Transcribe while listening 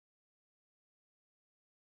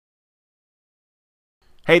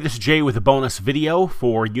Hey, this is Jay with a bonus video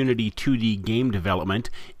for Unity 2D game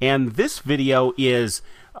development, and this video is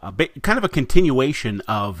kind of a continuation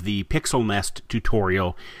of the Pixelnest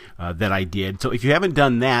tutorial that I did. So if you haven't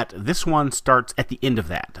done that, this one starts at the end of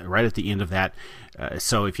that, right at the end of that.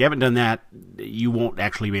 So if you haven't done that, you won't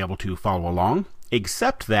actually be able to follow along,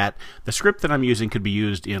 except that the script that I'm using could be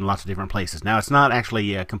used in lots of different places. Now, it's not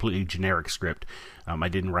actually a completely generic script. I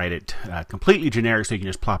didn't write it completely generic so you can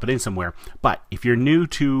just plop it in somewhere. But if you're new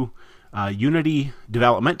to Unity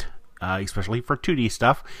development, especially for 2D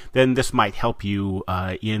stuff, then this might help you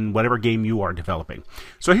in whatever game you are developing.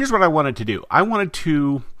 So here's what I wanted to do. I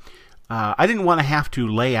didn't want to have to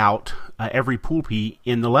lay out every Poulpi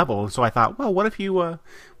in the level, and so I thought, well, what if you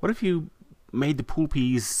made the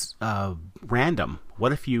Poulpis random?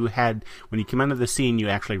 What if you had, when you come into the scene, you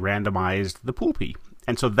actually randomized the Poulpi?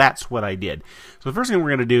 And so that's what I did. So the first thing we're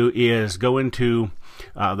going to do is go into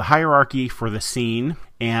the hierarchy for the scene,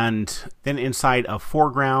 and then inside of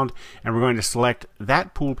foreground, and we're going to select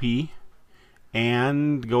that Poulpi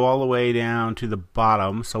and go all the way down to the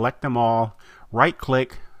bottom, select them all, right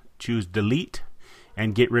click, choose delete,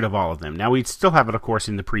 and get rid of all of them. Now we still have it, of course,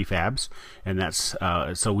 in the prefabs, and that's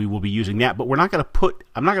so we will be using that. But I'm not going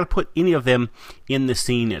to put any of them in the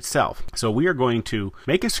scene itself. So we are going to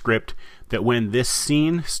make a script that when this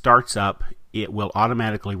scene starts up, it will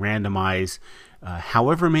automatically randomize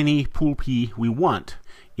however many Poulpi we want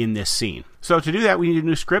in this scene. So to do that, we need a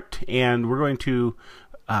new script, and we're going to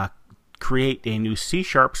create a new C#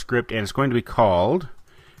 script, and it's going to be called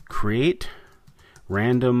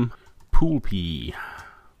CreateRandomPoulpi.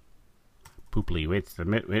 Poulpi. Wait a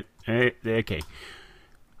minute.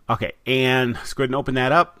 Okay. And let's go ahead and open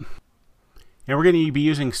that up. And we're going to be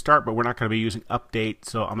using start, but we're not going to be using update.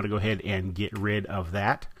 So I'm going to go ahead and get rid of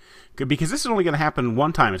that, because this is only going to happen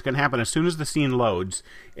one time. It's going to happen as soon as the scene loads,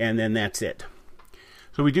 and then that's it.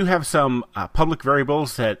 So we do have some public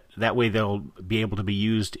variables that way they'll be able to be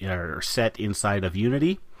used or set inside of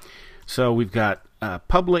Unity. So we've got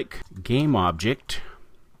public game object,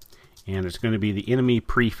 and it's going to be the enemy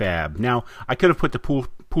prefab. Now, I could have put the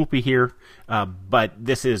Poulpi here, but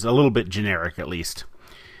this is a little bit generic at least.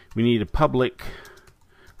 We need a public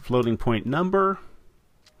floating point number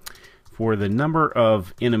for the number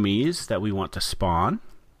of enemies that we want to spawn.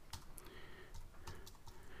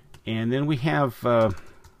 And then we have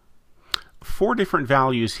 4 different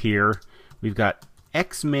values here. We've got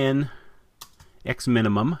xmin,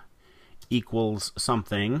 xminimum equals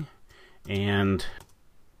something, and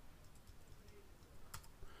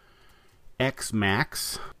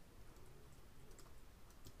xmax,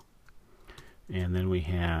 and then we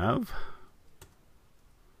have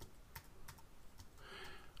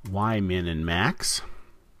ymin and max.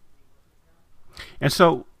 And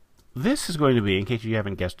so this is going to be, in case you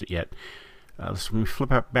haven't guessed it yet, let's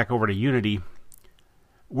flip back over to Unity.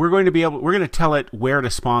 We're going to tell it where to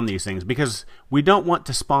spawn these things, because we don't want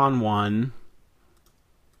to spawn one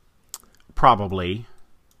probably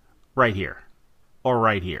right here or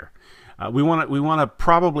right here. We want to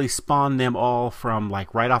probably spawn them all from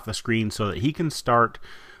like right off the screen so that he can start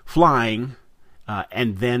flying,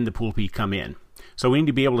 and then the Poulpi come in. So we need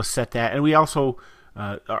to be able to set that, and we also,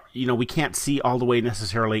 we can't see all the way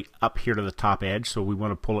necessarily up here to the top edge, so we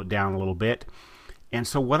want to pull it down a little bit. And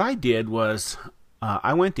so what I did was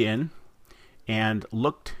I went in and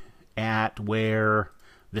looked at where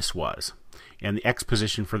this was, and the X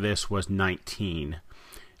position for this was 19.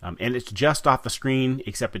 And it's just off the screen,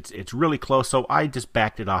 except it's really close, so I just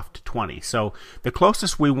backed it off to 20. So the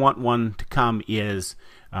closest we want one to come is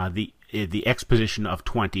the X position of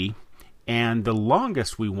 20, and the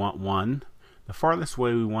longest we want one, the farthest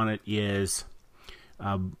way we want it is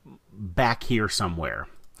back here somewhere.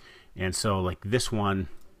 And so like this one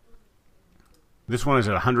is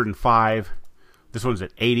at 105, this one's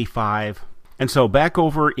at 85. And so back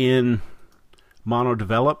over in Mono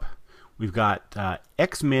Develop, we've got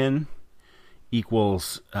xmin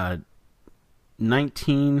equals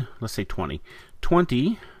 19, let's say 20.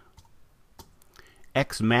 20,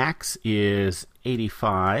 xmax is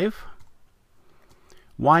 85,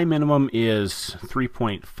 yminimum is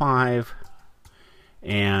 3.5,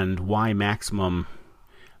 and ymaximum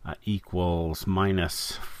equals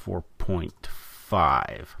minus 4.5.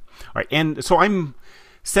 All right, and so I'm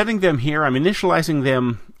setting them here. I'm initializing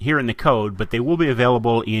them here in the code, but they will be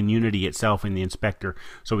available in Unity itself in the inspector,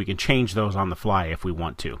 so we can change those on the fly if we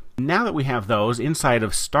want to. Now that we have those, inside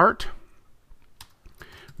of Start,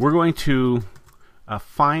 we're going to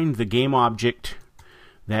find the game object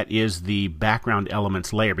that is the background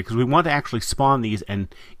elements layer, because we want to actually spawn these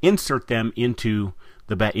and insert them into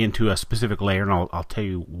a specific layer, and I'll tell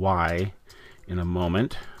you why in a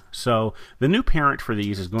moment. So the new parent for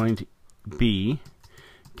these is going to be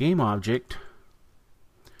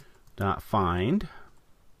GameObject.find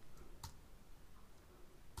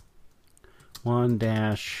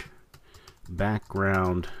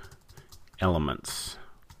 1-background elements.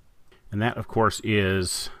 And that, of course,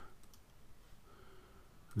 is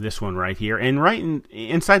this one right here. And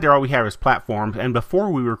inside there, all we have is platforms. And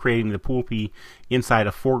before we were creating the Poulpi inside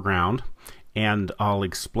a foreground. And I'll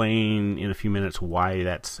explain in a few minutes why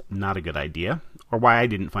that's not a good idea, or why I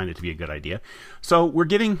didn't find it to be a good idea. So we're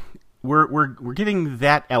getting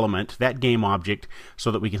that element, that game object,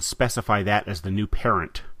 so that we can specify that as the new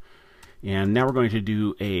parent. And now we're going to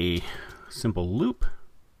do a simple loop.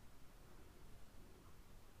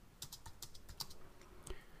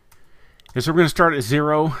 And so we're going to start at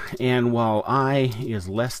 0, and while I is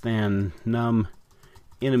less than num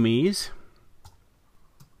enemies,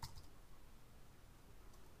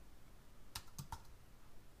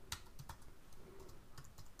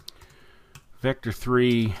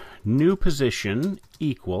 vector3 new position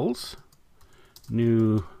equals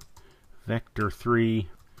new vector3,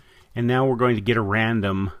 and now we're going to get a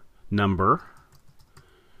random number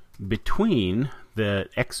between the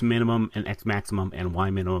x minimum and x maximum and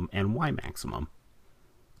y minimum and y maximum.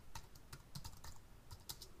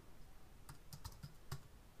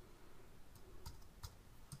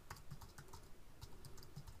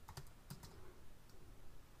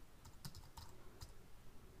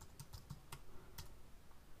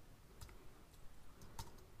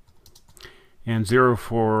 And 0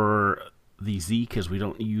 for the z because we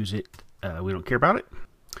don't use it, we don't care about it.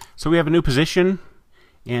 So we have a new position,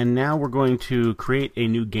 and now we're going to create a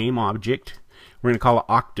new game object. We're going to call it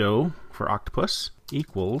octo for octopus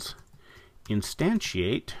equals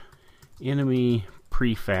instantiate enemy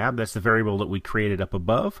prefab. That's the variable that we created up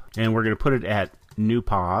above, and we're going to put it at new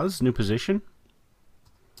pos, new position.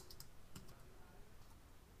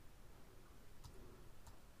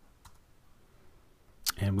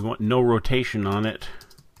 And we want no rotation on it,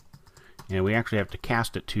 and we actually have to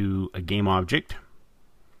cast it to a game object.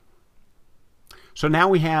 So now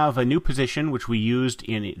we have a new position which we used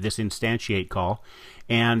in this instantiate call,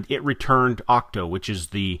 and it returned octo, which is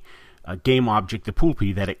the game object, the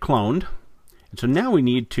Poulpi, that it cloned. And so now we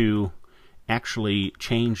need to actually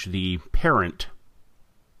change the parent.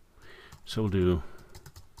 So we'll do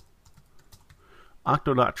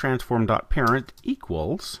octo.transform.parent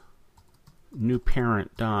equals new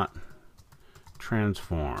parent dot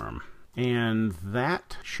transform, and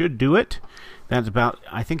that should do it. That's about,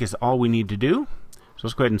 I think, is all we need to do. So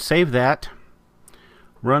let's go ahead and save that,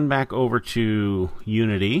 run back over to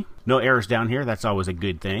Unity. No errors down here, that's always a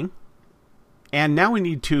good thing. And now we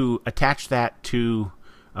need to attach that to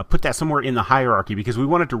put that somewhere in the hierarchy, because we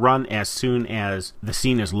want it to run as soon as the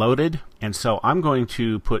scene is loaded. And so I'm going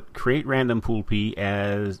to put CreateRandomPoulpi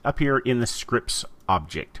as up here in the scripts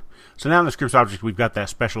object. So now in the scripts object, we've got that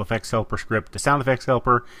special effects helper script, the sound effects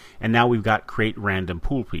helper, and now we've got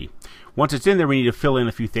CreateRandomPoulpi. Once it's in there, we need to fill in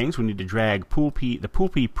a few things. We need to drag the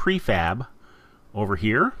Poulpi prefab over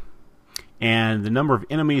here. And the number of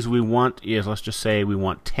enemies we want is, let's just say we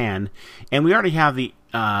want 10. And we already have the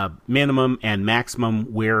minimum and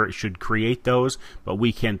maximum where it should create those, but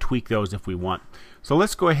we can tweak those if we want. So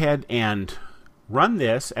let's go ahead and run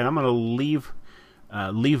this, and I'm going to leave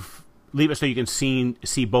it so you can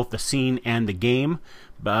see both the scene and the game,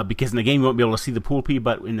 because in the game you won't be able to see the Poulpi,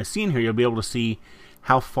 but in the scene here you'll be able to see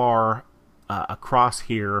how far across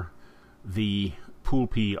here the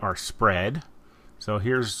Poulpi are spread. So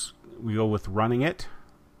we go with running it.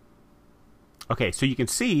 Okay, so you can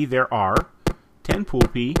see there are 10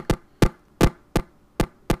 Poulpi.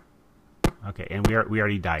 Okay, and we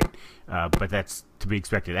already died, but that's to be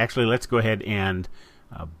expected. Actually, let's go ahead and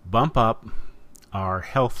bump up our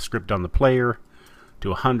health script on the player to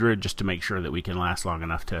 100 just to make sure that we can last long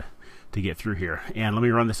enough to get through here. And let me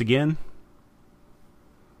run this again.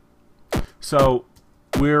 So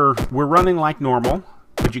we're running like normal,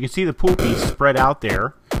 but you can see the Poulpi spread out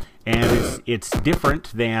there, and it's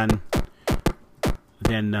different than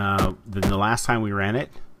the last time we ran it.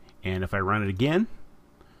 And if I run it again,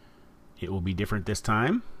 it will be different this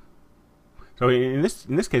time. So in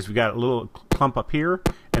this case, we got a little clump up here,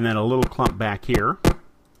 and then a little clump back here.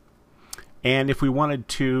 And if we wanted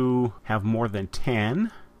to have more than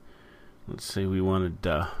 10, let's say we wanted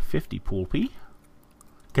 50 Poulpi,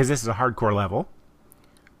 because this is a hardcore level.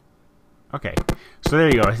 Okay, so there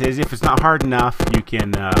you go. As if it's not hard enough, you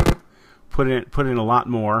can put in a lot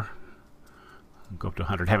more. Go up to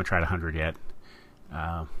 100. Haven't tried 100 yet.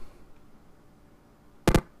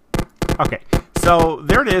 Okay, so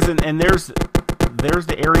there it is, and there's there's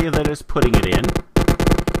the area that is putting it in.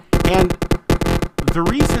 And the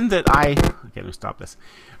reason that let me stop this.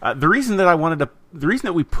 The reason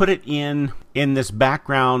that we put it in this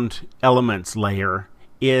background elements layer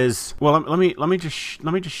is, well, let me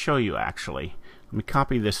just show you actually. Let me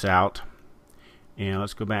copy this out, and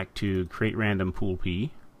let's go back to CreateRandomPoulpi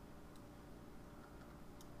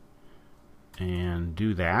and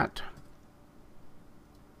do that.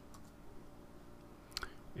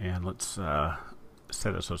 And let's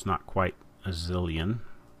set it so it's not quite a zillion.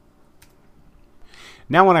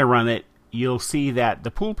 Now when I run it, you'll see that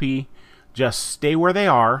the Poulpi just stay where they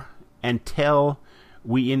are until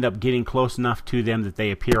we end up getting close enough to them that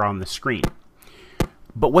they appear on the screen.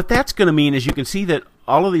 But what that's going to mean is you can see that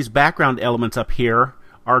all of these background elements up here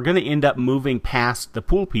are going to end up moving past the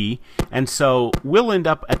Poulpi, and so we'll end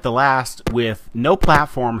up at the last with no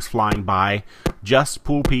platforms flying by, just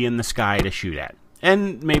Poulpi in the sky to shoot at.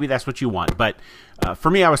 And maybe that's what you want, but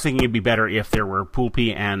for me I was thinking it'd be better if there were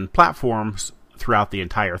Poulpi and platforms throughout the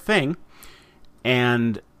entire thing.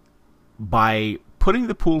 And by putting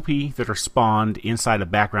the Poulpi that are spawned inside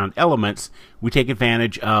of background elements, we take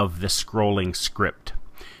advantage of the scrolling script.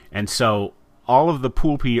 And so all of the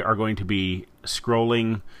Poulpi are going to be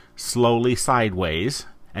scrolling slowly sideways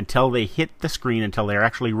until they hit the screen, until they're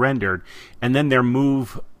actually rendered, and then their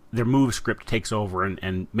move script takes over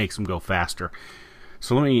and makes them go faster.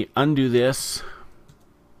 So let me undo this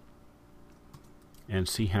and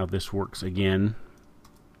see how this works again.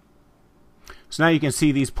 So now you can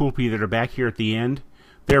see these Poulpi that are back here at the end.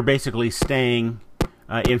 They're basically staying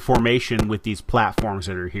in formation with these platforms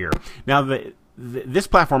that are here. Now this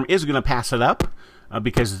platform is going to pass it up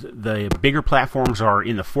because the bigger platforms are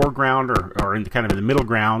in the foreground or in kind of in the middle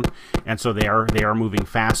ground, and so they are moving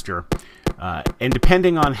faster. And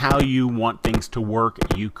depending on how you want things to work,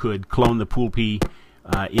 you could clone the Poulpi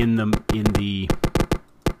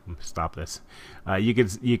stop this.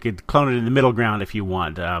 You could clone it in the middle ground if you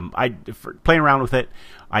want. For playing around with it,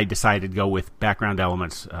 I decided to go with background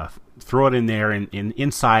elements, throw it in there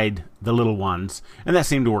inside the little ones, and that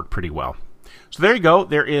seemed to work pretty well. So there you go.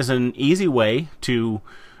 There is an easy way to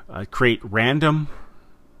create random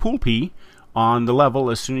Poulpi on the level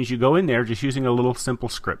as soon as you go in there, just using a little simple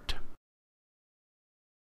script.